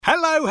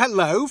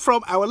Hello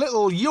from our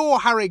little Your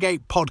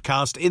Harrogate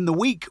podcast in the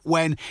week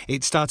when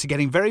it started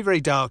getting very, very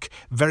dark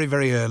very,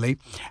 very early,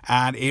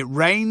 and it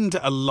rained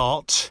a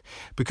lot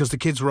because the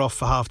kids were off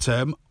for half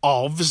term,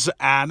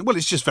 and well,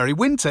 it's just very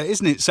winter,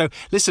 isn't it? So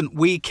listen,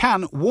 we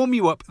can warm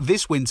you up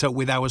this winter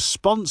with our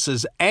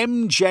sponsors,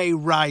 MJ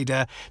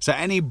Rider. So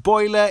any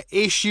boiler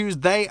issues,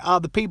 they are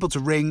the people to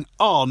ring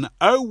on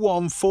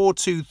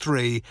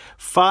 01423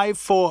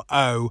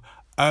 540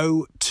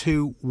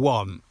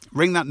 021.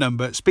 Ring that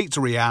number, speak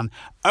to Rianne,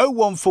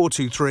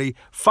 01423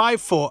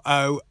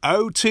 540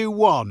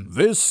 021.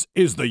 This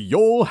is the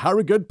Your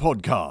Harrogate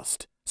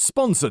podcast,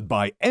 sponsored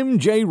by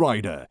MJ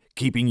Rider,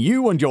 keeping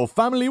you and your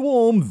family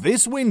warm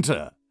this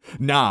winter.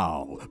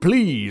 Now,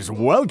 please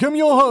welcome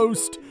your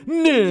host,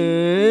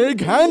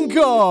 Nick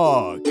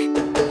Hancock.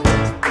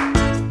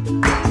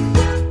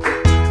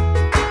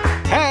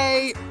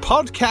 Hey,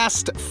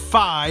 podcast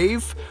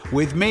 5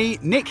 with me,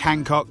 Nick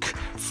Hancock,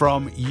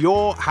 from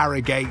Your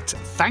Harrogate.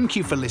 Thank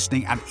you for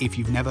listening, and if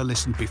you've never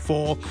listened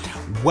before,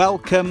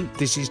 welcome.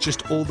 This is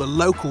just all the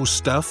local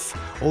stuff,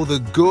 all the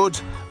good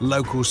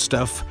local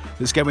stuff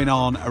that's going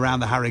on around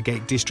the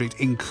Harrogate district,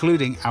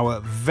 including our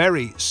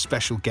very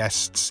special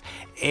guests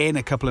in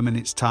a couple of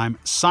minutes' time,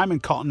 Simon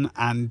Cotton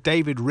and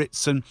David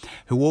Ritson,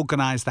 who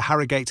organised the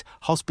Harrogate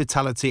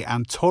Hospitality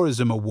and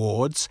Tourism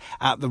Awards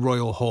at the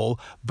Royal Hall,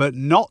 but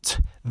not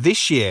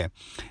this year.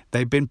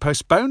 They've been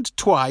postponed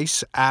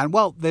twice, and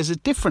well, there's a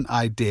different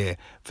idea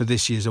for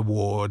this year's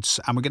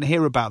awards, and we're going to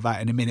hear about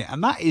that in a minute.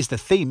 And that is the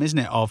theme, isn't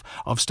it, of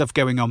stuff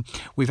going on.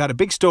 We've had a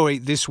big story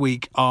this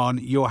week on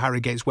Your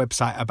Harrogate's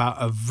website about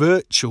a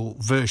virtual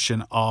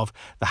version of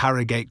the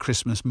Harrogate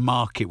Christmas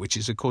Market, which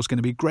is, of course, going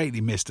to be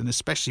greatly missed, and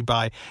especially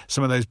by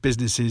some of those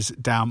businesses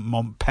down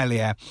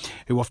Montpellier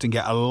who often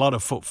get a lot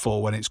of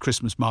footfall when it's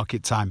Christmas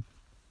market time.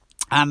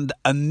 And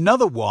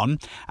another one,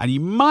 and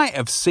you might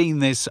have seen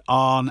this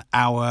on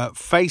our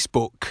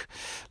Facebook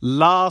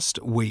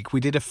last week. We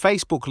did a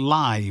Facebook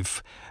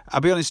Live. I'll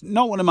be honest,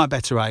 not one of my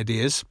better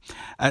ideas.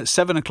 At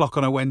 7 o'clock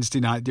on a Wednesday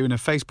night, doing a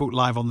Facebook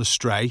Live on the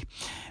Stray,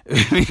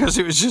 because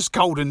it was just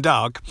cold and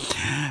dark,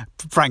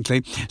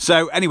 frankly.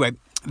 So anyway,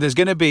 there's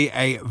going to be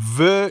a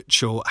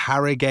virtual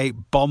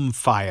Harrogate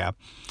bonfire.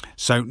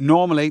 So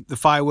normally the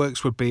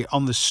fireworks would be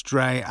on the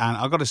Stray, and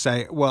I've got to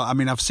say, well, I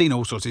mean, I've seen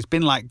all sorts. It's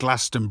been like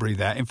Glastonbury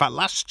there. In fact,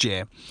 last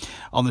year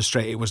on the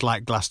Stray, it was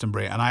like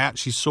Glastonbury, and I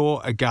actually saw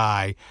a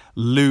guy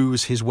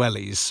lose his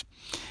wellies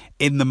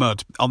in the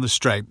mud on the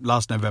Stray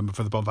last November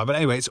for the bonfire. But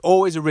anyway, it's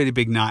always a really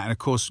big night, and of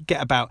course,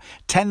 get about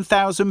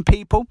 10,000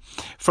 people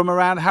from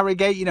around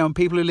Harrogate, you know, and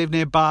people who live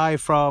nearby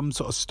from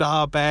sort of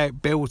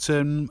Starbeck,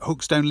 Bilton,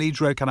 Hookstone, Leeds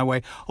Road kind of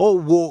way, all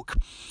walk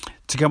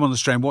to come on the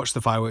Stray and watch the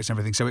fireworks and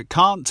everything. So it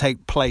can't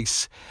take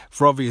place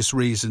for obvious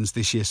reasons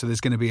this year. So there's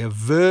going to be a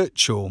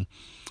virtual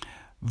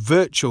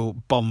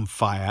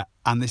bonfire,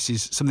 and this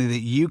is something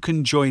that you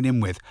can join in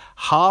with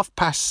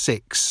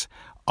 6:30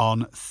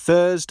 on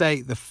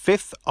Thursday, the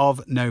 5th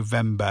of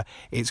November.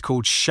 It's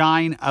called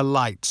Shine a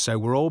Light. So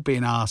we're all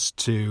being asked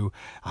to,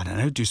 I don't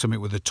know, do something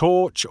with a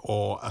torch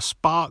or a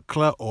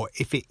sparkler, or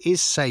if it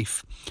is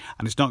safe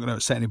and it's not going to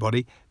upset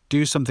anybody,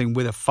 do something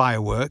with a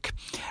firework.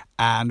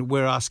 And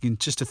we're asking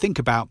just to think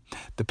about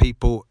the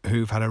people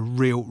who've had a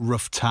real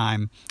rough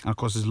time. And of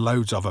course, there's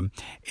loads of them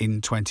in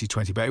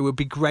 2020. But it would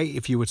be great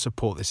if you would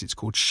support this. It's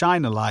called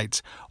Shine a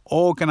Light,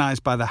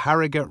 organised by the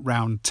Harrogate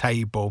Round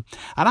Table.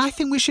 And I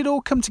think we should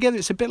all come together.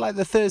 It's a bit like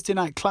the Thursday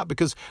night clap,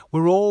 because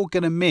we're all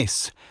going to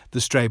miss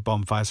the Stray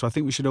bonfire. So I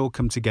think we should all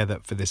come together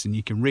for this. And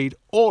you can read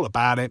all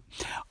about it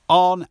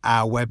on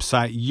our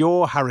website,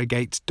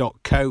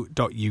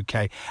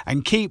 yourharrogate.co.uk.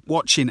 And keep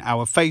watching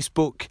our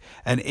Facebook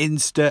and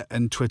Insta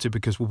and Twitter,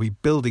 because we'll be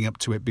building up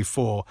to it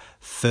before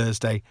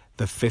Thursday,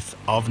 the 5th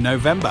of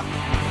November.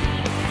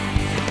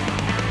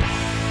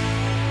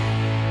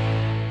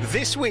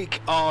 This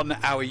week on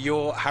our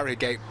Your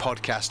Harrogate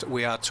podcast,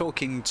 we are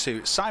talking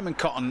to Simon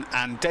Cotton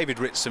and David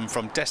Ritson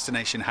from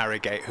Destination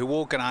Harrogate, who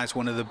organise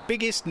one of the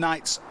biggest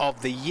nights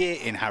of the year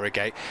in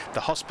Harrogate,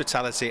 the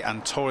Hospitality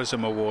and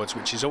Tourism Awards,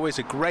 which is always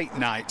a great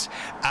night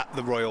at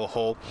the Royal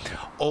Hall.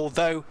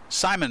 Although,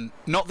 Simon,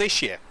 not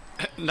this year.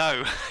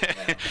 No,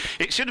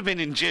 it should have been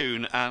in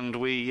June, and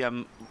we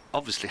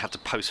obviously had to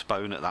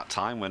postpone at that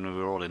time when we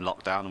were all in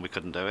lockdown and we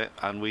couldn't do it,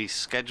 and we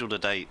scheduled a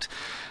date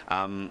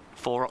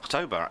for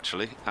October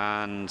actually,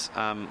 and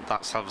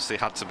that's obviously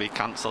had to be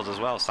cancelled as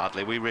well,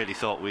 sadly. We really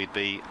thought we'd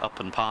be up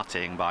and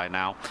partying by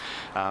now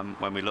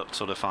when we looked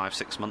sort of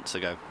 5-6 months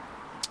ago,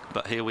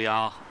 but here we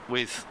are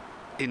with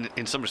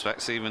in some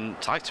respects even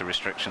tighter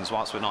restrictions.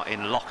 Whilst we're not in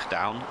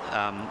lockdown,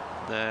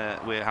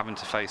 we're having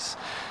to face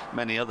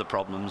many other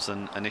problems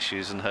and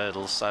issues and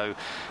hurdles. So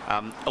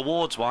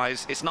awards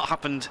wise, it's not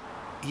happened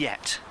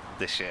yet,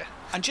 this year.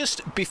 And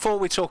just before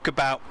we talk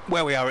about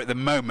where we are at the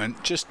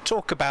moment, just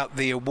talk about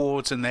the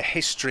awards and the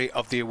history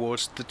of the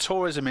awards. The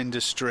tourism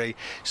industry,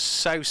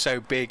 so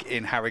big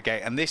in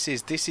Harrogate, and this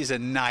is a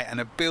night and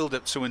a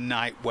build-up to a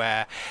night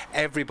where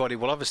everybody,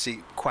 well,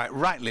 obviously quite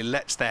rightly,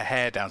 lets their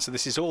hair down. So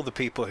this is all the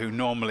people who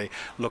normally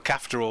look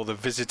after all the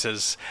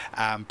visitors,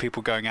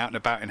 people going out and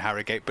about in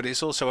Harrogate, but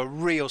it's also a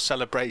real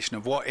celebration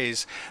of what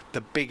is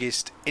the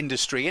biggest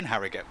industry in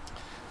Harrogate.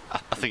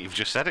 I think you've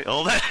just said it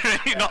all there.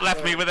 You've not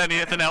left me with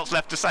anything else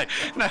left to say.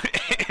 No.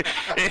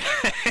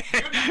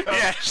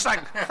 Yeah,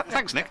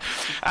 thanks, Nick.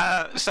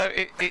 So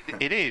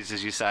it is,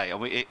 as you say. I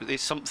mean,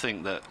 it's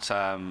something that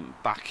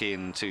back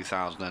in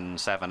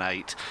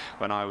 2007-8,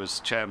 when I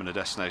was chairman of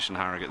Destination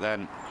Harrogate,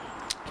 then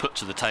put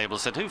to the table,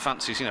 said, who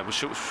fancies,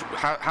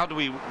 how do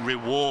we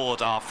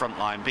reward our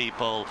frontline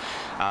people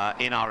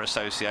in our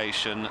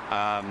association?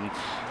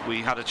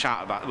 We had a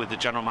chat with the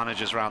general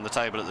managers around the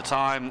table at the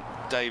time.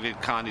 David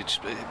kindly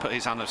put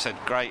his hand up and said,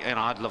 great,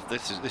 I'd love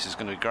this is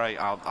going to be great,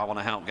 I want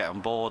to help get on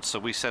board. So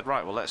we said,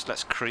 right, well,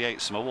 let's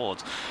create some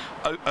awards.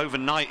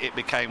 Overnight it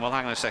became, well,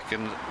 hang on a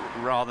second,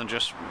 rather than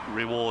just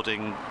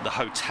rewarding the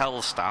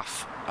hotel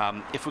staff,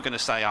 if we're going to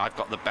say I've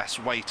got the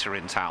best waiter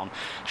in town,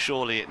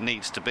 surely it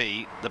needs to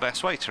be the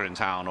best waiter in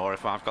town, or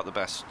if I've got the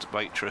best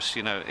waitress,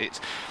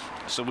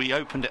 So we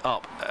opened it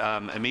up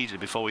immediately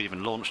before we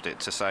even launched it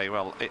to say,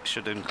 well, it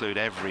should include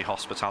every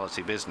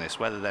hospitality business,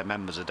 whether they're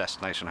members of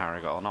Destination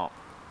Harrogate or not.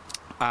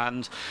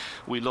 And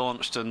we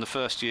launched, and the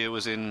first year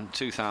was in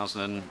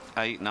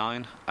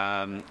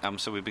 2008-9,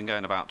 so we've been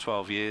going about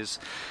 12 years,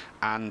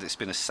 and it's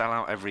been a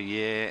sellout every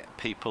year.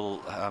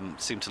 People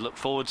seem to look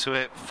forward to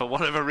it for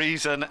whatever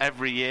reason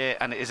every year,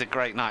 and it is a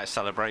great night of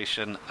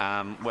celebration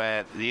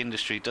where the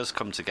industry does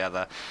come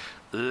together,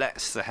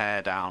 lets the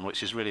hair down,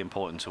 which is really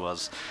important to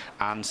us,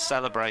 and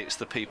celebrates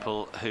the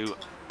people who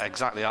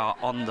exactly are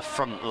on the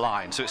front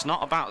line. So it's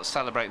not about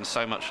celebrating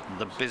so much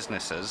the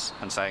businesses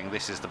and saying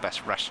this is the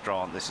best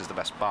restaurant, this is the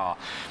best bar.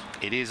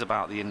 It is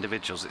about the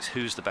individuals. It's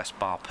who's the best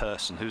bar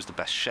person, who's the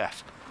best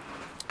chef,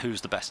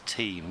 who's the best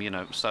team,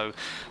 so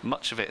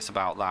much of it's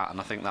about that, and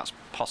I think that's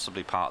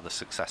possibly part of the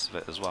success of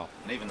it as well.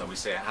 And even though we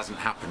say it hasn't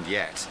happened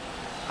yet,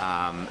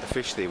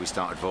 officially we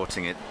started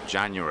voting in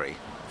January,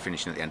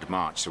 finishing at the end of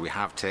March, so we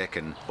have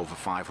taken over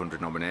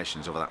 500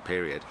 nominations over that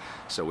period,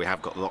 so we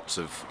have got lots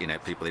of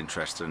people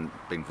interested in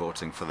being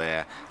voting for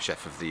their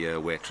chef of the year,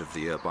 waiter of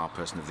the year, bar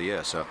person of the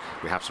year, so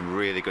we have some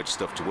really good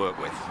stuff to work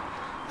with.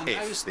 And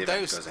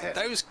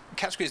those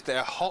categories,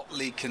 they're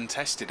hotly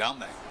contested,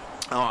 aren't they?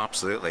 Oh,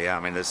 absolutely, yeah. I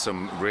mean, there's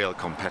some real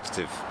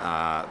competitive,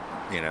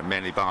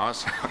 mainly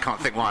bars. I can't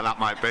think why that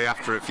might be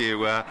after a few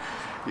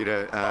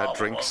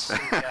drinks.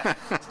 Yeah,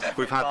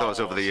 we've had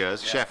those over the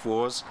years. Yeah. Chef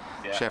wars.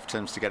 Yeah. Chef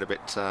tends to get a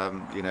bit,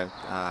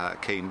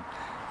 keen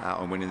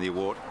on winning the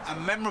award.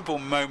 And memorable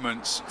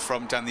moments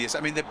from down the years. I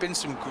mean, there've been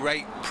some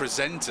great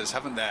presenters,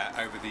 haven't there,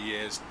 over the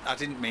years? I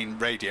didn't mean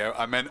radio.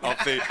 I meant of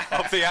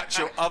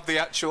the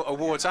actual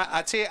awards.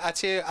 I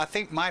tell you, I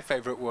think my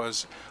favourite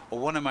was, or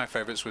one of my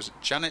favourites was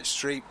Janet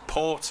Street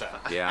Porter.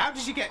 Yeah. How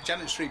did you get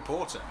Janet Street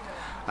Porter?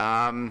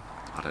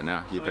 I don't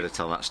know. You better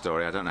tell that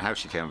story. I don't know how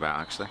she came about,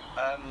 actually.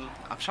 I'm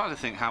trying to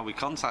think how we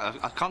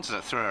contacted her. I contacted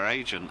her through her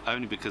agent,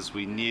 only because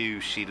we knew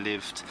she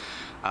lived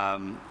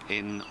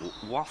in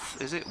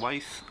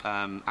Waith,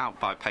 out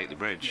by Pateley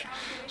Bridge.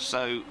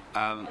 So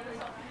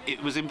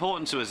it was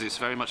important to us. It's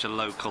very much a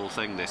local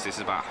thing. This is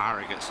about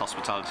Harrogate's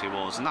Hospitality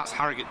Awards, and that's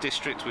Harrogate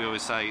District. We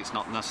always say it's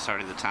not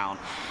necessarily the town,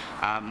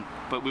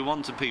 but we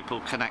wanted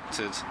people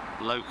connected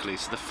locally.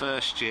 So the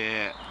first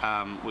year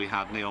we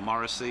had Neil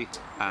Morrissey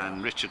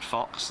and Richard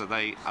Fox, so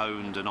they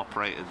owned and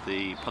operated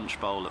the Punch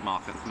Bowl at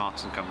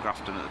Martin cum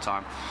Grafton at the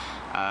time.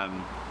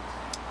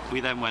 We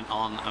then went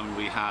on and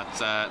we had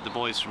the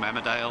boys from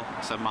Emmerdale,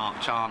 so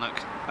Mark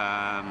Charnock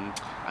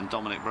and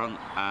Dominic Brunt,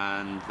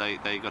 and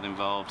they got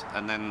involved,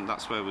 and then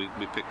that's where we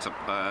picked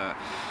up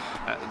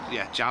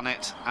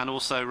Janet, and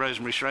also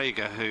Rosemary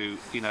Schrager, who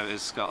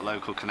has got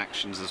local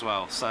connections as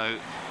well. So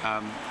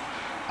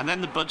and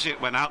then the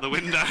budget went out the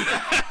window.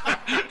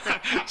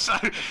 So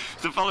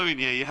the following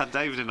year you had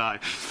David and I.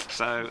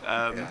 So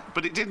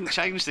but it didn't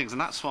change things,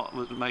 and that's what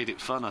made it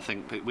fun. I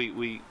think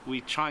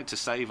we tried to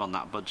save on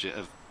that budget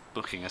of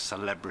booking a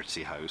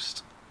celebrity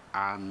host,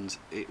 and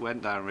it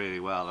went down really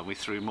well, and we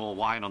threw more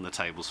wine on the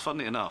tables.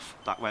 Funnily enough,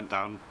 that went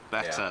down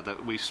better. Yeah.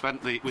 That we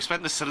spent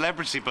the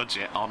celebrity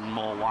budget on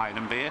more wine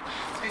and beer.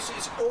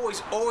 It's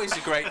always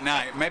a great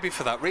night, maybe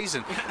for that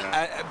reason.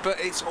 Yeah.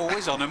 But it's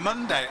always on a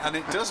Monday, and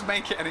it does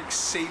make it an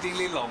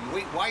exceedingly long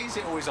week. Why is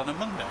it always on a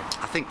Monday?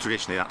 I think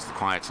traditionally that's the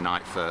quieter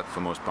night for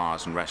most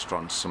bars and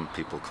restaurants. Some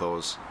people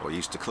close, or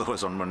used to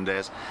close, on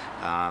Mondays,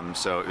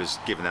 so it was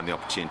giving them the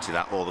opportunity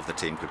that all of the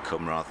team could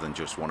come rather than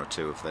just one or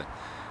two of the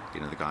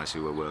guys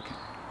who were working.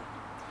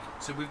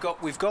 So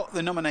we've got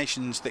the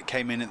nominations that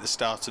came in at the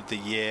start of the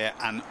year,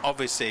 and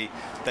obviously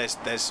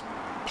there's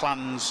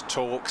plans,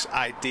 talks,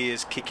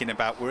 ideas kicking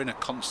about. We're in a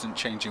constant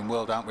changing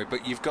world, aren't we?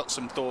 But you've got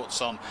some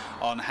thoughts on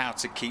how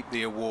to keep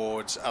the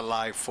awards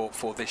alive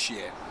for this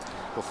year.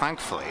 Well,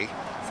 thankfully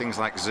things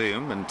like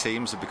Zoom and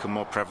Teams have become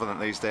more prevalent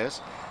these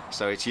days.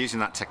 So it's using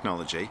that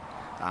technology,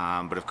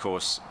 but of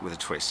course with a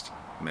twist,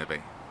 maybe.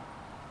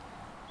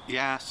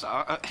 Yes,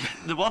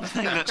 the one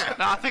thing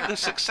I think the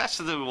success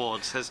of the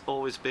awards has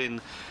always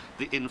been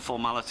the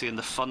informality and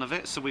the fun of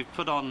it. So we've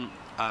put on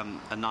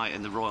a night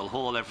in the Royal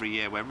Hall every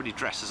year where everybody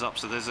dresses up.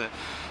 So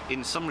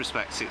in some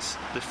respects, it's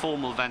the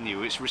formal venue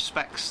which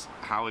respects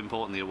how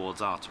important the awards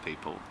are to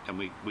people, and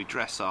we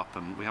dress up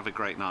and we have a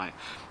great night,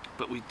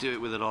 but we do it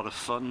with a lot of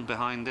fun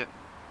behind it.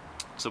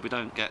 So we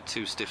don't get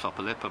too stiff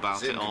upper lip about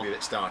Zoom it. Can be a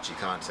bit starchy,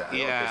 can't it? Yeah.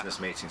 A lot of business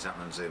meetings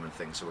happen on Zoom and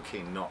things, so we're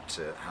keen not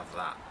to have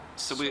that.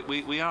 So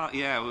we are,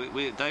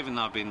 David and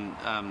I have been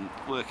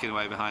working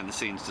away behind the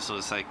scenes to sort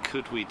of say,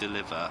 could we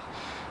deliver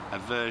a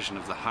version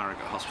of the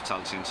Harrogate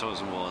Hospitality and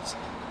Tourism Awards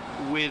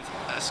with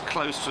as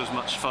close to as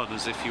much fun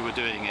as if you were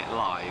doing it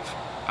live.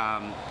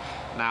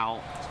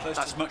 Now, close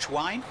to as much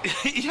wine?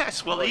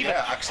 Yes, well, even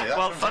yeah, actually, that's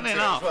well, funny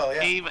enough, well,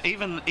 yeah.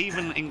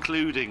 even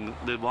including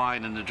the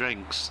wine and the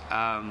drinks,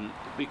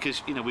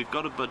 because we've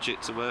got a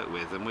budget to work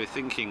with, and we're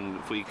thinking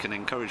if we can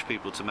encourage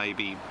people to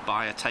maybe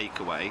buy a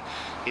takeaway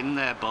in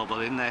their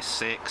bubble, in their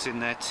six, in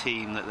their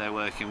team that they're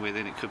working with,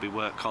 and it could be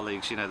work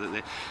colleagues,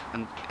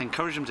 and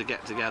encourage them to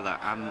get together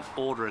and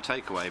order a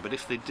takeaway. But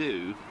if they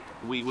do,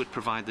 we would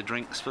provide the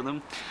drinks for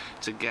them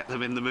to get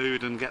them in the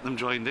mood and get them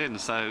joined in.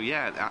 So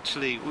yeah,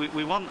 actually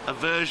we want a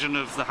version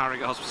of the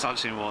Harrogate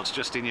Hospitality Awards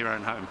just in your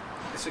own home.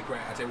 It's a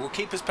great idea. Well,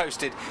 keep us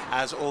posted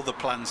as all the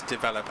plans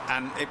develop,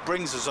 and it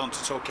brings us on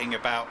to talking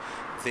about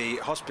the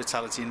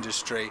hospitality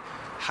industry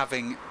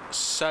having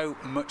so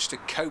much to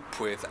cope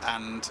with,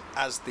 and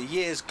as the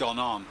years gone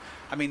on,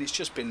 I mean, it's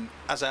just been,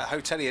 as a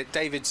hotelier,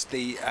 David's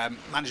the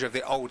manager of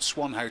the Old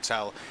Swan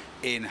Hotel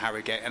in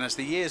Harrogate, and as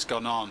the years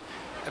gone on,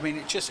 I mean,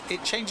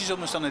 it changes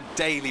almost on a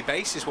daily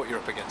basis what you're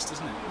up against,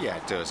 doesn't it? Yeah,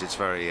 it does. It's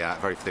very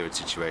very fluid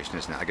situation,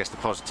 isn't it? I guess the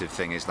positive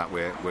thing is that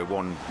we're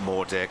one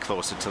more day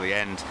closer to the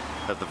end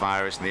of the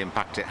virus and the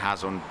impact it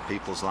has on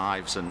people's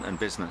lives and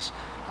business.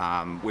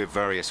 We're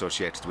very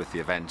associated with the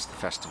events, the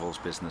festivals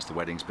business, the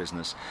weddings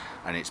business,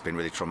 and it's been a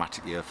really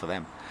traumatic year for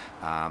them.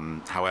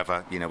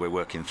 However, we're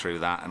working through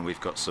that, and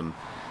we've got some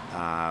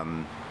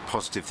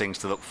positive things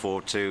to look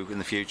forward to in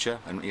the future,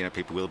 and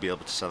people will be able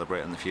to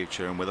celebrate in the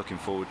future, and we're looking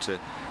forward to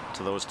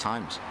those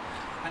times.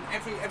 And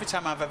every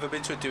time I've ever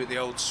been to a do at the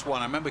Old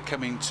Swan, I remember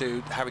coming to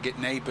Harrogate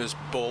Neighbours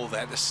Ball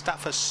there. The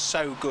staff are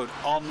so good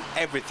on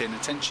everything,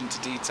 attention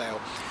to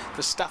detail.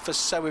 The staff are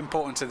so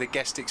important to the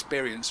guest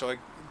experience, so I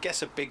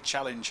guess a big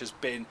challenge has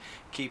been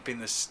keeping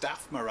the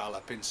staff morale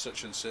up in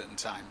such uncertain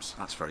times.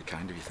 That's very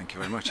kind of you, thank you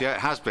very much. Yeah, it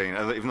has been,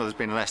 even though there's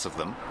been less of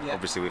them. Yeah.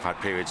 Obviously we've had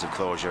periods of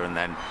closure and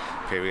then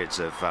periods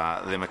of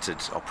limited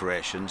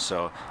operations,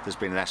 so there's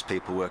been less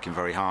people working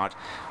very hard,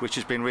 which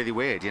has been really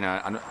weird,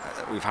 and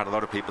we've had a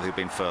lot of people who've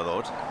been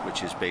furloughed,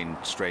 which has been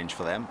strange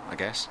for them, I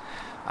guess.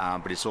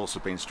 But it's also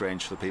been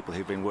strange for the people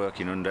who've been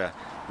working under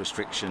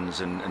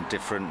restrictions and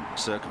different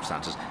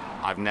circumstances.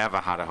 I've never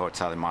had a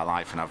hotel in my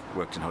life, and I've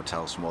worked in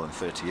hotels for more than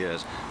 30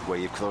 years, where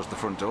you've closed the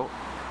front door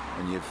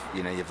and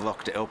you've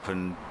locked it up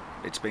and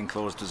it's been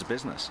closed as a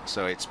business.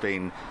 So it's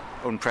been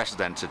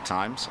unprecedented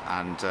times,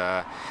 and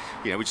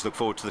we just look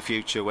forward to the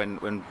future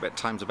when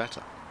times are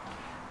better.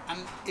 And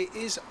it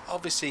is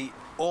obviously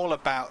all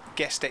about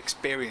guest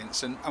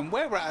experience, and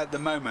where we're at the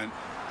moment,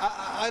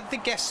 are the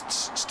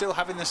guests still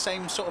having the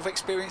same sort of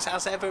experience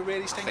as ever,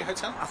 really, staying at a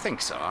hotel? I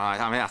think so.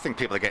 I think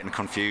people are getting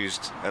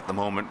confused at the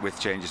moment with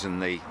changes in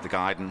the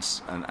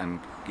guidance, and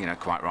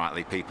quite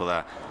rightly, people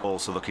are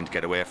also looking to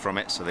get away from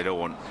it, so they don't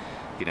want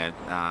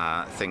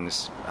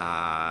things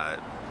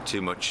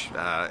too much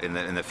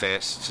in the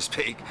face, to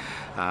speak.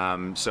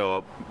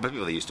 But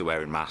people are used to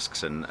wearing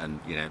masks, and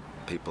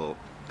people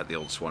at the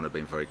Old Swan have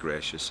been very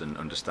gracious and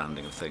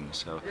understanding of things,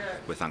 so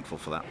we're thankful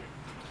for that.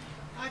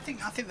 I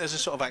think there's a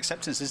sort of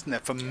acceptance, isn't there,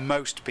 for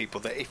most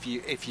people, that if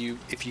you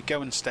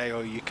go and stay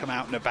or you come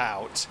out and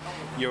about,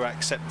 you're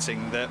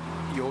accepting that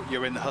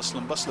you're in the hustle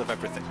and bustle of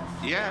everything.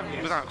 Yeah,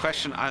 without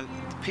question.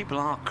 People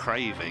are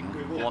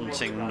craving,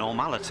 wanting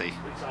normality.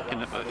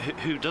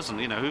 Who doesn't?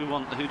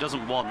 Who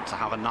doesn't want to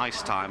have a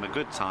nice time, a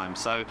good time?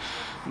 So,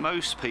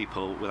 most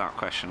people, without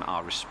question,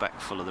 are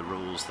respectful of the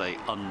rules. They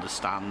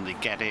understand. They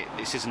get it.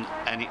 This isn't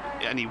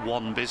any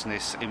one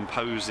business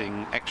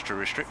imposing extra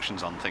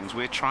restrictions on things.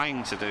 We're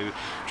trying to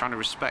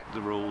respect the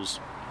rules,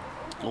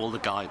 all the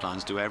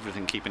guidelines, do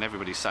everything, keeping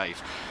everybody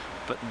safe.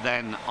 But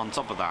then, on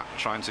top of that,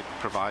 trying to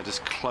provide as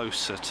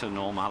closer to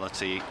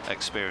normality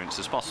experience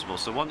as possible.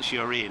 So once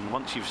you're in,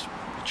 once you've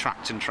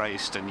tracked and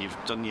traced and you've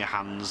done your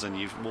hands and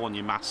you've worn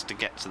your mask to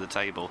get to the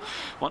table,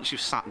 once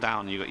you've sat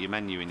down and you've got your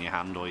menu in your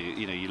hand, or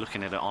you're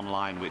looking at it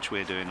online, which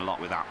we're doing a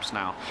lot with apps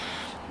now,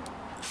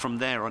 from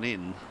there on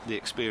in, the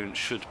experience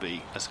should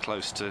be as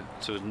close to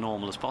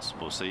normal as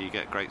possible. So you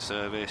get great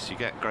service, you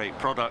get great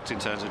product in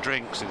terms of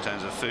drinks, in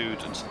terms of food,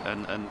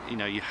 and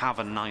you have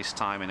a nice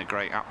time in a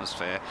great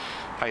atmosphere,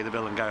 pay the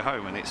bill and go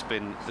home, and it's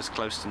been as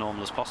close to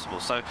normal as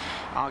possible. So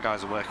our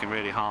guys are working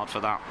really hard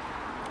for that.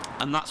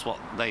 And that's what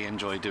they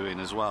enjoy doing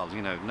as well.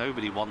 You know,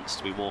 nobody wants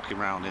to be walking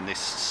around in this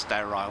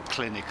sterile,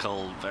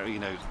 clinical,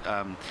 very,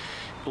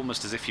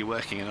 almost as if you're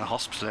working in a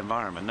hospital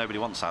environment. Nobody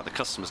wants that. The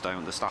customers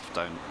don't, the staff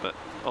don't. But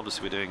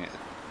obviously we're doing it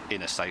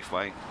in a safe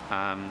way.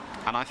 And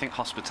I think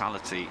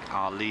hospitality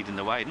are leading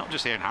the way, not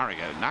just here in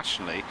Harrogate,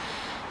 nationally.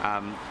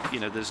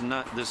 There's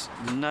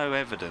no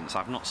evidence.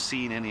 I've not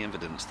seen any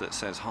evidence that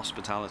says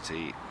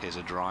hospitality is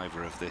a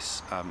driver of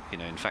this,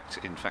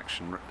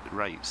 infection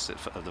rates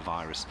of the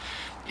virus.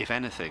 If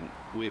anything,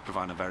 we're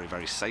providing a very,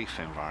 very safe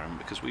environment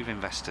because we've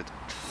invested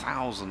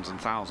thousands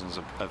and thousands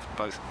of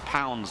both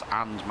pounds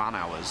and man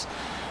hours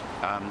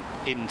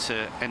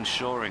into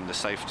ensuring the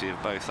safety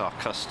of both our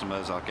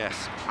customers, our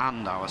guests,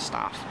 and our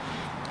staff.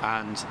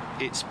 And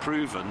it's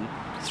proven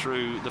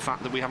through the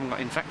fact that we haven't got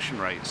infection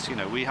rates.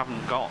 We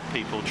haven't got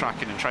people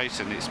tracking and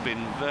tracing. It's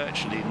been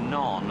virtually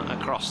none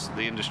across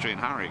the industry in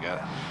Harrogate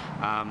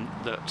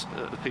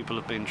that people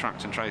have been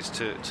tracked and traced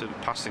to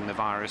passing the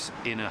virus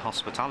in a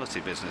hospitality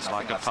business,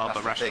 like a pub,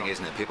 a restaurant. That's the thing,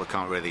 isn't it? People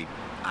can't really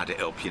add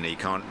it up. You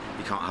can't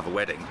have a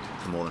wedding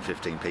for more than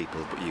 15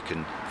 people, but you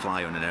can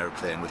fly on an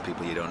aeroplane with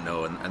people you don't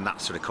know, and that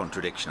sort of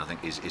contradiction, I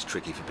think, is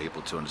tricky for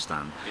people to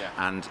understand. Yeah.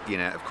 And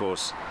of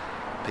course,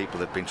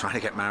 people have been trying to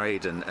get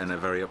married and are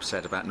very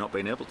upset about not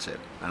being able to.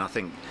 And I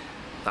think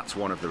that's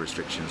one of the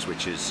restrictions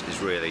which is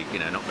really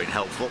not been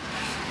helpful.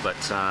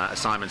 But as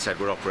Simon said,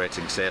 we're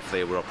operating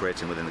safely, we're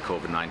operating within the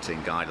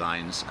COVID-19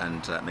 guidelines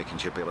and making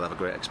sure people have a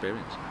great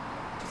experience.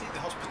 Do you think the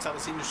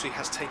hospitality industry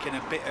has taken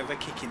a bit of a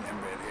kick in them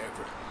really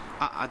over it?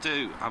 I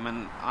do. I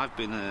mean, I've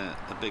been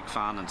a big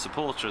fan and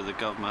supporter of the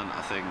government.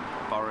 I think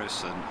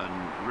Boris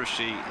and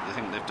Rishi, I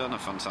think they've done a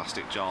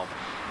fantastic job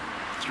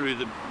through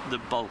the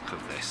bulk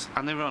of this,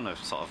 and they were on a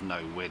sort of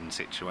no-win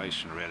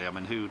situation really. I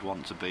mean, who would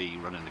want to be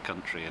running the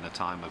country in a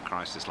time of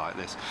crisis like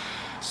this?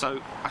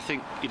 So I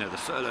think the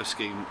furlough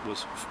scheme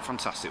was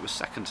fantastic. It was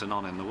second to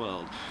none in the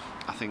world.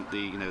 I think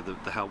the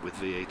help with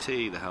VAT,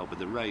 the help with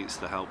the rates,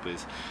 the help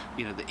with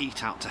the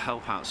Eat Out to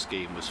Help Out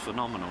scheme was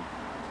phenomenal.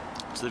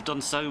 So they've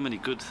done so many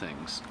good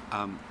things,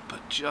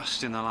 but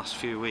just in the last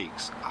few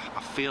weeks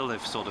I feel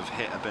they've sort of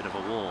hit a bit of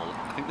a wall.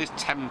 I think this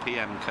 10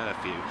 p.m.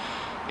 curfew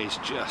is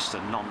just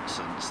a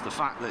nonsense. The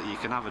fact that you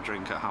can have a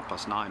drink at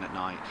 9:30 at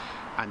night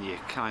and you're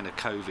kind of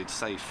COVID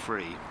safe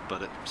free,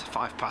 but at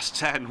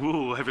 10:05,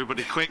 woo,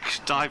 everybody quick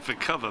dive for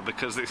cover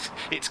because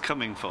it's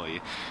coming for you,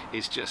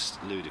 is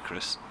just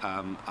ludicrous.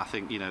 I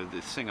think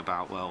the thing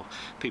about, well,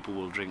 people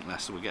will drink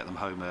less and we'll get them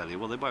home earlier.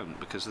 Well, they won't,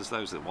 because there's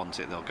those that want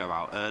it, they'll go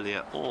out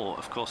earlier, or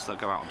of course they'll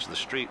go out onto the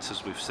streets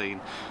as we've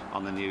seen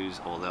on the news,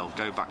 or they'll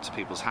go back to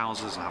people's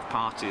houses and have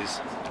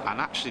parties.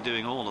 And actually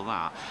doing all of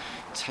that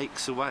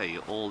takes away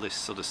all this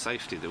sort of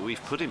safety that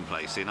we've put in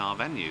place in our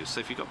venues.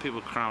 So if you've got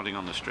people crowding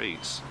on the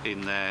streets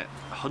in their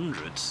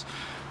hundreds,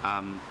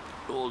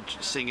 all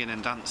singing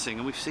and dancing,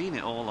 and we've seen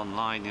it all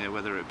online,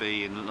 whether it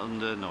be in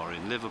London or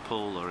in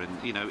Liverpool or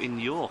in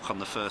York on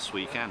the first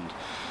weekend,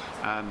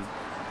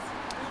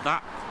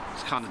 that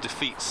kind of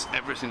defeats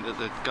everything that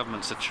the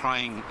governments is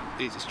trying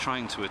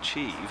to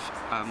achieve,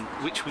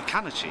 which we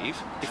can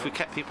achieve if we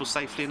kept people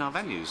safely in our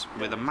venues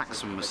with a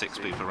maximum of 6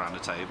 people around a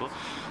table,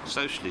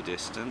 socially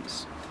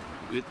distanced,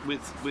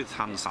 with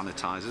hand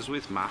sanitisers,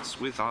 with masks,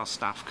 with our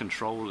staff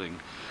controlling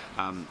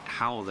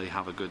how they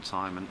have a good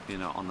time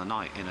and on the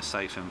night in a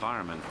safe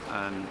environment.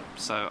 And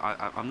so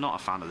I'm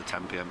not a fan of the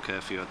 10 p.m.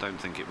 curfew. I don't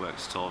think it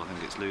works at all. I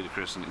think it's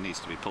ludicrous and it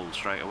needs to be pulled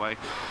straight away.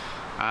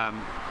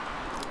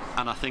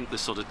 And I think the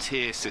sort of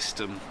tier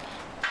system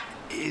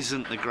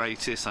isn't the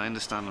greatest. I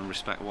understand and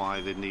respect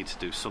why they need to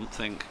do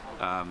something.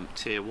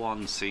 Tier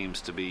 1 seems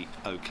to be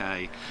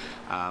okay,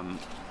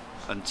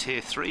 and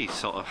Tier 3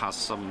 sort of has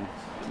some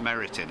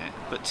merit in it.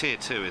 But Tier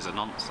 2 is a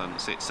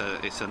nonsense. It's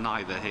a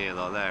neither here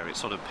nor there. It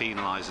sort of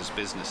penalises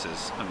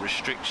businesses and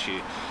restricts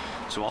you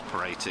to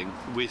operating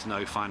with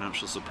no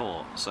financial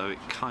support. So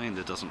it kind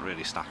of doesn't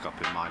really stack up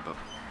in my book.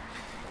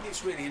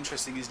 It's really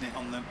interesting, isn't it,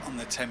 on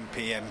the 10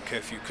 p.m.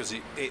 curfew, because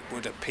it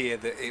would appear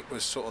that it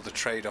was sort of the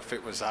trade-off.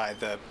 It was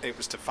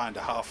to find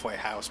a halfway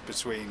house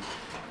between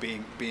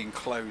being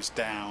closed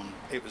down.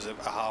 It was a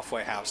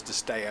halfway house to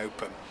stay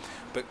open,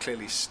 but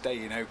clearly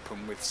staying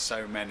open with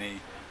so many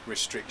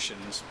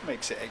restrictions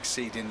makes it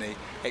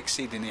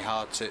exceedingly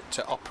hard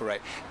to operate.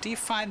 Do you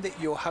find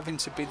that you're having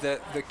to be the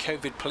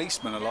COVID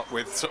policeman a lot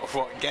with sort of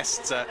what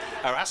guests are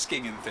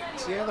asking and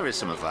things? Yeah, there is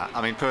some of that.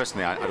 I mean,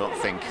 personally, I don't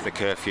think the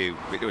curfew,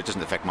 it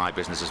doesn't affect my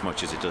business as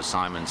much as it does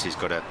Simon's. He's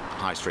got a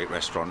high street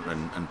restaurant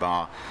and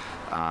bar,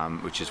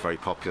 which is very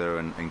popular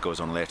and goes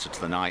on later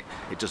to the night.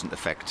 It doesn't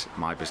affect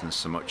my business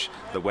so much.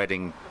 The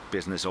wedding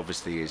business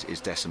obviously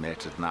is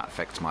decimated, and that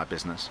affects my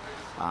business.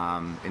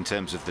 In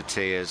terms of the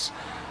tiers,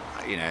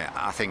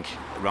 I think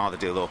rather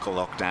do local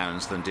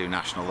lockdowns than do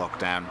national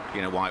lockdown.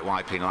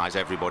 Why penalise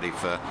everybody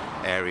for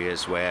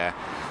areas where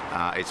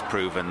it's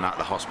proven that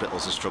the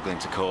hospitals are struggling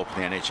to cope,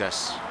 the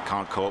NHS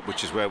can't cope,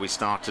 which is where we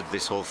started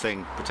this whole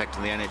thing,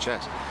 protecting the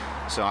NHS.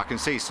 So I can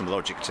see some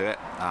logic to it,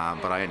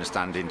 but I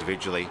understand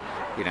individually,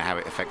 how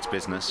it affects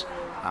business.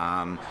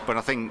 But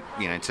I think,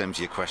 in terms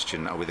of your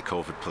question, are we the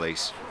COVID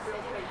police?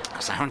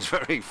 That sounds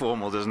very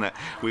formal, doesn't it?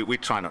 We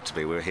try not to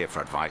be. We're here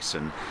for advice,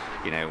 and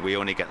we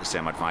only get the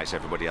same advice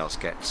everybody else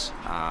gets,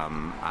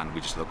 and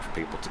we just look for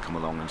people to come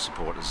along and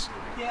support us.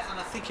 Yeah, and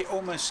I think it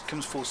almost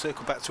comes full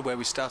circle back to where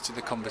we started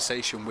the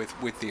conversation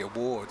with the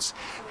awards.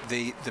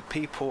 The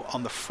people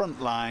on the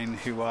front line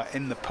who are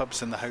in the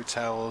pubs and the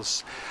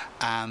hotels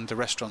and the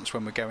restaurants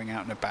when we're going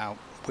out and about,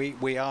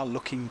 we are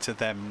looking to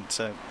them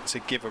to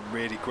give a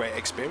really great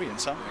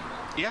experience, aren't we?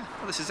 Yeah,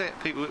 well, this is it.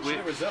 People,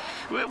 Cheer us up.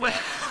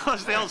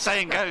 as the old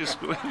saying goes,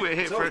 we're here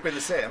It's for always been the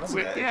same, hasn't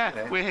it?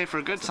 Yeah, we're here for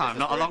a good time,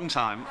 not a long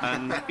time.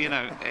 And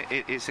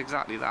it's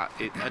exactly that.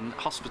 And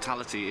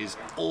hospitality is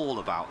all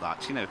about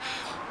that.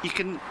 You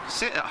can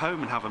sit at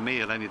home and have a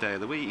meal any day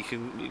of the week.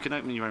 You can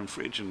open your own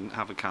fridge and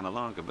have a can of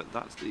lager, but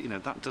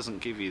that doesn't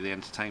give you the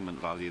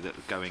entertainment value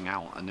that going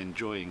out and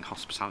enjoying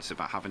hospitality is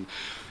about, having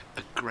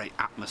a great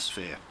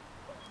atmosphere,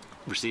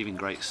 receiving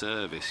great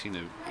service,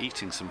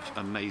 eating some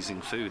amazing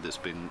food that's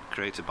been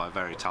created by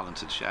very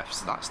talented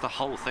chefs. That's the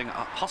whole thing.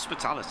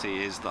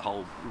 Hospitality is the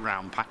whole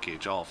round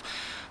package of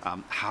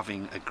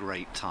having a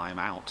great time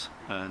out.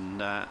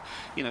 And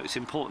it's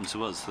important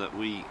to us that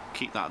we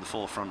keep that at the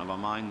forefront of our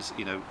minds.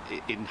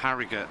 In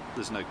Harrogate,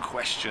 there's no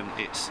question.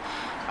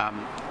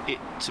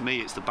 To me,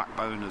 it's the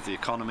backbone of the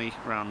economy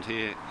around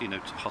here.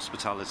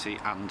 Hospitality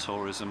and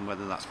tourism,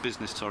 whether that's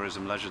business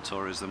tourism, leisure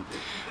tourism.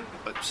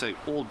 So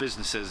all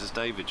businesses, as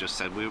David just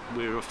said,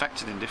 we're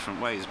affected in different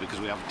ways because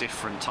we have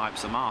different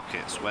types of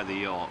markets. Whether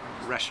you're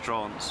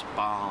restaurants,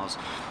 bars,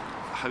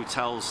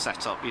 hotels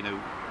set up,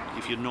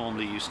 if you're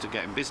normally used to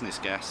getting business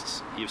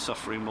guests, you're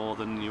suffering more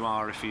than you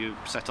are if you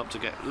set up to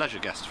get leisure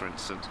guests, for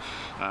instance.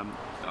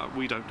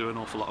 We don't do an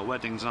awful lot of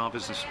weddings in our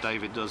business,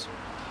 David does,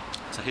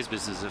 so his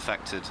business is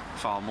affected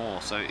far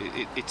more. So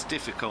it's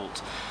difficult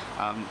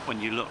when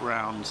you look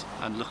round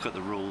and look at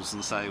the rules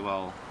and say,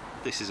 well,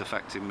 this is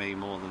affecting me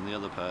more than the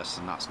other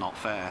person, that's not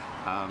fair.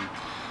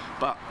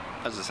 But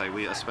as I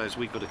say, I suppose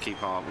we've got to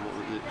keep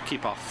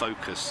our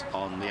focus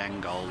on the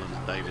end goal,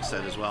 and David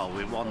said as well,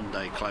 we're one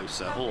day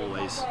closer.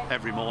 Always,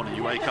 every morning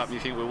you wake up and you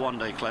think we're one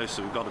day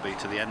closer. We've got to be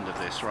to the end of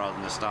this rather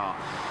than the start,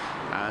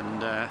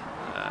 and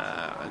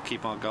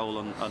keep our goal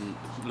on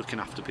looking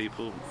after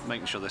people,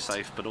 making sure they're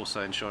safe, but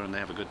also ensuring they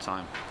have a good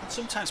time.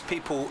 Sometimes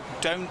people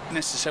don't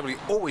necessarily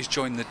always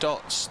join the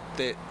dots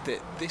that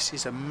this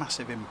is a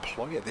massive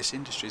employer. This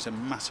industry is a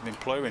massive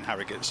employer in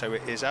Harrogate, so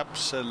it is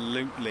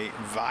absolutely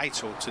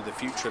vital to the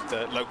future of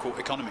the local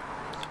economy.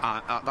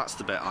 That's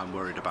the bit I'm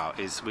worried about,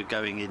 is we're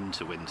going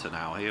into winter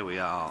now. Here we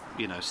are,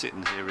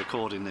 sitting here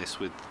recording this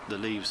with the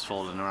leaves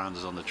falling around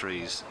us on the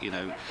trees.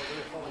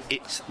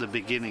 It's the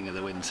beginning of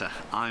the winter.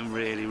 I'm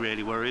really,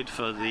 really worried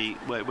for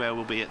where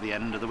we'll be at the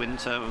end of the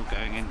winter. We're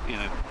going in,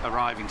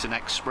 arriving to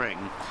next spring,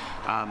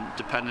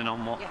 depending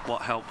on what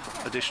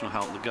additional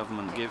help the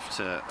government give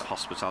to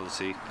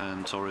hospitality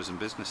and tourism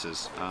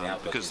businesses.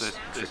 Because it's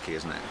tricky,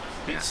 isn't it?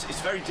 It's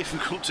very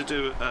difficult to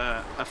do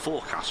a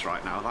forecast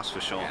right now, that's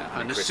for sure.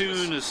 Yeah, and as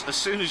soon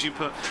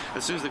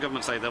as the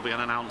government say there'll be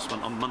an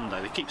announcement on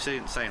Monday, they keep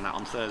saying that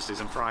on Thursdays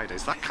and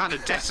Fridays. That kind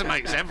of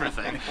decimates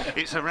everything.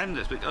 It's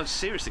horrendous. But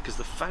seriously, because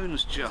the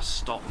phones just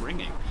stop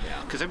ringing.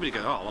 Because everybody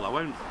goes, oh well, I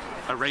won't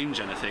arrange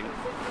anything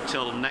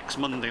till next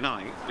Monday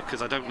night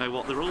because I don't know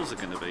what the rules are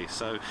going to be.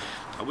 So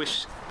I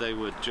wish they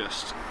would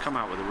just come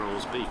out with the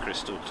rules, be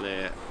crystal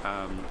clear,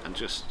 and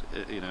just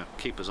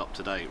keep us up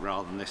to date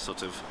rather than this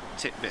sort of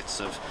tidbits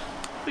of,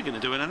 we're going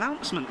to do an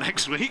announcement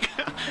next week.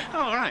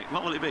 Oh, right,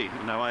 what will it be?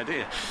 No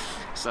idea.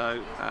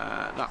 So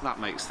that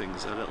makes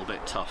things a little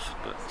bit tough,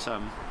 but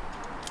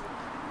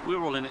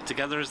we're all in it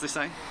together, as they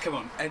say. Come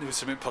on, end with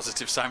something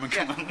positive, Simon.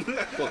 Come on.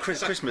 Well,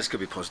 Christmas could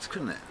be positive,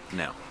 couldn't it?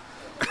 No.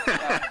 Well,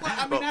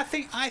 I mean,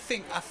 I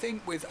think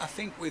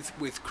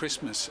with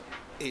Christmas,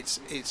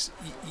 it's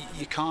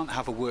you can't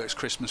have a works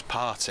Christmas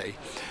party,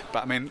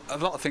 but I mean, a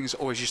lot of things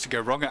always used to go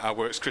wrong at our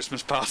works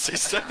Christmas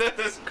parties. So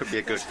could be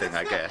a good thing,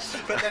 I guess.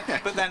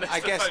 But then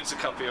I guess the phones a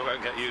copy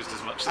won't get used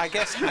as much. I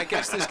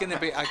guess there's going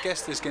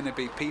to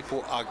be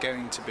people are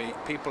going to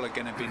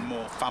be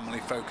more family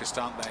focused,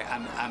 aren't they?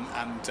 And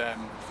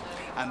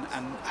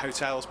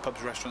hotels,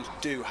 pubs, restaurants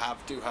do have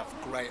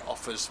great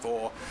offers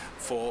for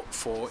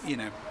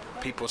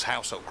people's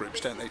household groups,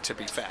 don't they, to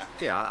be fair?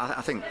 Yeah,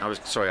 I think I was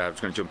going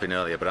to jump in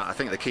earlier, but I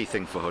think the key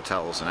thing for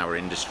hotels and our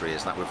industry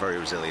is that we're very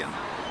resilient.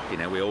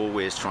 We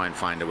always try and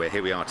find a way.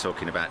 Here we are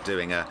talking about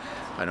doing an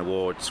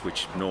awards,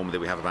 which normally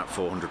we have about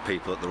 400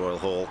 people at the Royal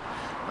Hall.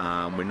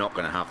 We're not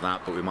going to have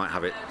that, but we might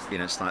have it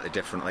slightly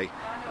differently.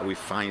 We're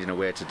finding a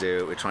way to do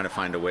it. We're trying to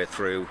find a way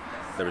through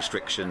the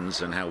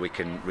restrictions and how we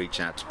can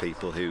reach out to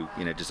people who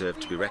deserve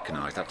to be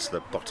recognised. That's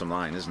the bottom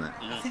line, isn't it?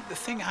 I think the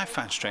thing I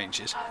found strange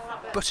is,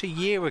 but a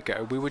year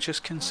ago we were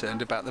just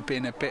concerned about there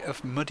being a bit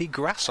of muddy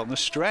grass on the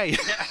Stray.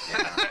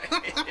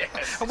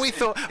 And we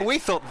thought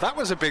that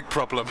was a big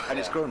problem. And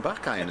it's grown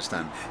back, I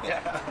understand.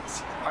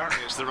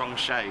 Apparently it's the wrong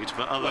shade,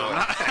 but other than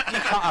that... You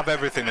can't have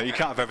everything, though. You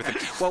can't have everything.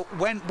 Well,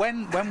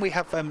 when we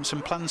have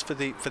some plans for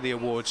the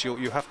awards,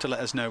 you have to let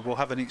us know. We'll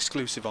have an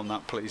exclusive on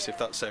that, please, if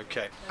that's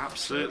okay.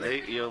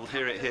 Absolutely. You'll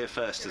hear it here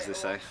first, as they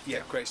say. Yeah,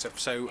 great stuff.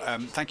 So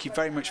thank you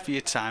very much for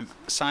your time,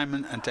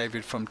 Simon and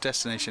David from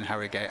Destination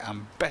Harrogate,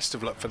 and best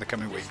of luck for the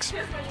coming weeks.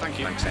 Thank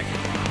you. Thanks, Nick.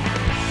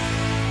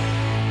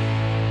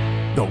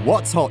 The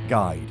What's Hot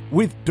Guide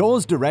with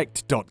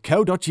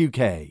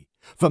doorsdirect.co.uk.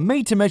 For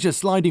made-to-measure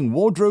sliding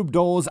wardrobe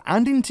doors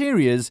and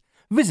interiors,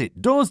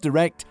 visit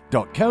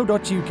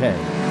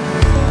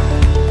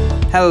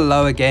doorsdirect.co.uk.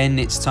 Hello again,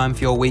 it's time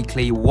for your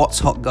weekly What's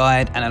Hot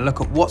Guide and a look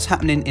at what's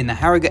happening in the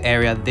Harrogate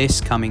area this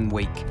coming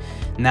week.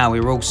 Now, we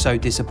were all so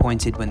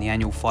disappointed when the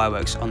annual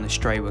fireworks on the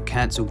Stray were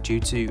cancelled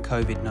due to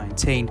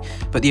COVID-19,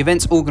 but the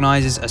event's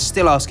organisers are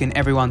still asking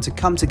everyone to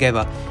come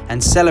together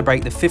and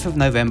celebrate the 5th of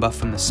November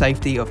from the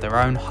safety of their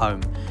own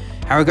home.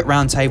 Harrogate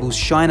Roundtable's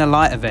Shine a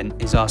Light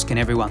event is asking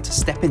everyone to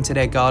step into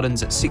their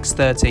gardens at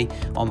 6:30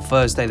 on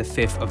Thursday the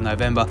 5th of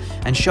November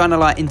and shine a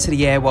light into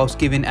the air whilst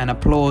giving an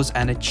applause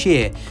and a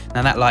cheer.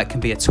 Now that light can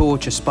be a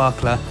torch, a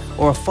sparkler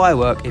or a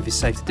firework if it's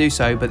safe to do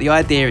so, but the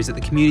idea is that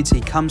the community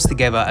comes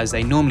together as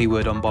they normally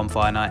would on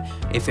Bonfire Night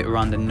if it were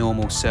under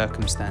normal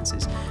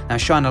circumstances. Now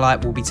Shine a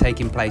Light will be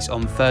taking place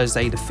on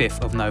Thursday the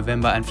 5th of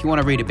November, and if you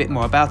want to read a bit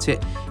more about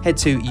it, head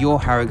to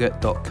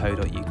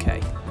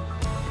yourharrogate.co.uk.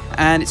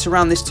 And it's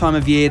around this time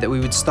of year that we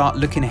would start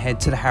looking ahead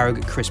to the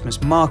Harrogate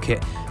Christmas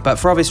market, but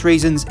for obvious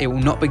reasons it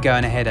will not be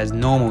going ahead as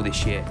normal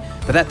this year.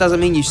 But that doesn't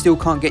mean you still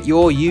can't get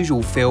your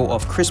usual fill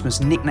of Christmas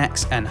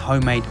knickknacks and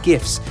homemade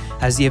gifts,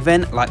 as the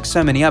event, like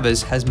so many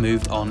others, has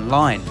moved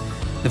online.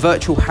 The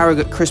virtual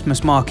Harrogate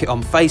Christmas Market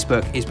on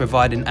Facebook is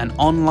providing an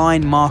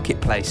online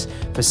marketplace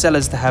for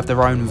sellers to have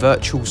their own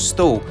virtual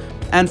stall,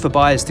 and for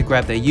buyers to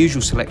grab their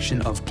usual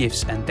selection of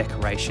gifts and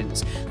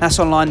decorations. That's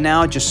online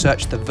now, just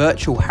search the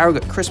virtual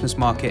Harrogate Christmas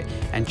Market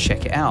and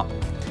check it out.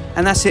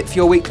 And that's it for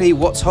your weekly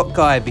What's Hot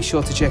Guide. Be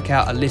sure to check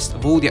out a list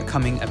of all the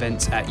upcoming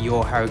events at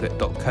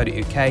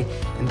yourharrogate.co.uk,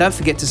 and don't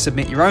forget to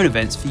submit your own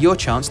events for your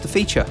chance to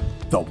feature.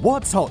 The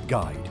What's Hot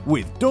Guide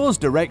with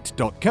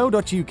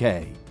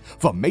doorsdirect.co.uk.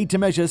 For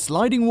made-to-measure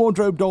sliding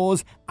wardrobe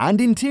doors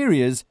and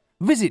interiors,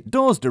 visit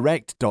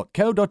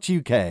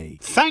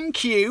doorsdirect.co.uk.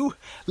 Thank you,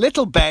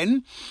 Little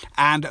Ben,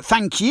 and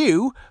thank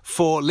you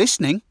for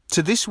listening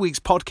to this week's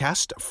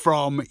podcast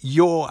from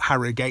Your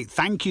Harrogate.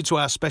 Thank you to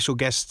our special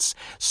guests,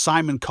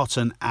 Simon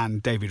Cotton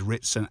and David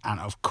Ritson, and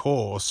of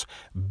course,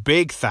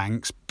 big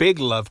thanks, big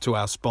love to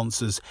our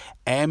sponsors,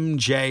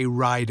 MJ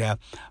Ryder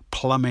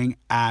Plumbing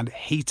and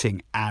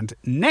Heating. And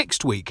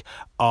next week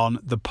on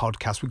the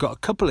podcast, we've got a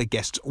couple of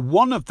guests.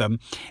 One of them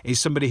is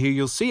somebody who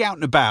you'll see out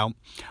and about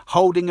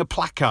holding a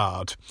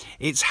placard.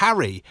 It's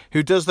Harry,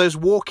 who does those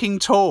walking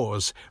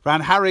tours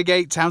around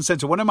Harrogate Town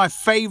Centre. One of my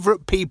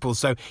favourite people.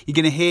 So you're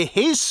going to hear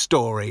his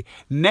story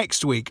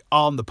next week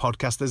on the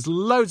podcast. There's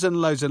loads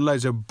and loads and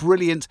loads of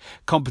brilliant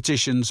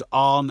competitions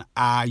on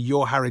our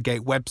Your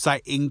Harrogate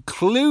website,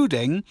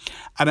 including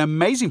an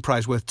amazing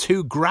prize worth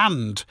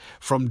 $2,000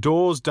 from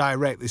Doors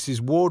Direct. This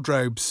is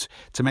wardrobes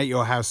to make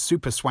your house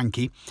super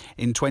swanky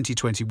in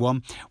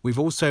 2021. We've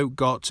also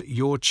got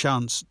your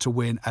chance to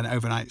win an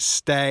overnight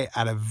stay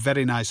at a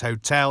very nice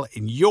hotel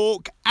in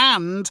York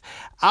and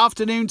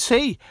afternoon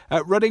tea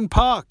at Rudding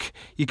Park.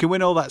 You can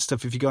win all that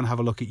stuff if you go and have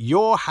a look at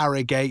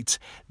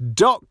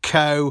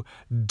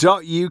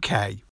yourharrogate.co.uk.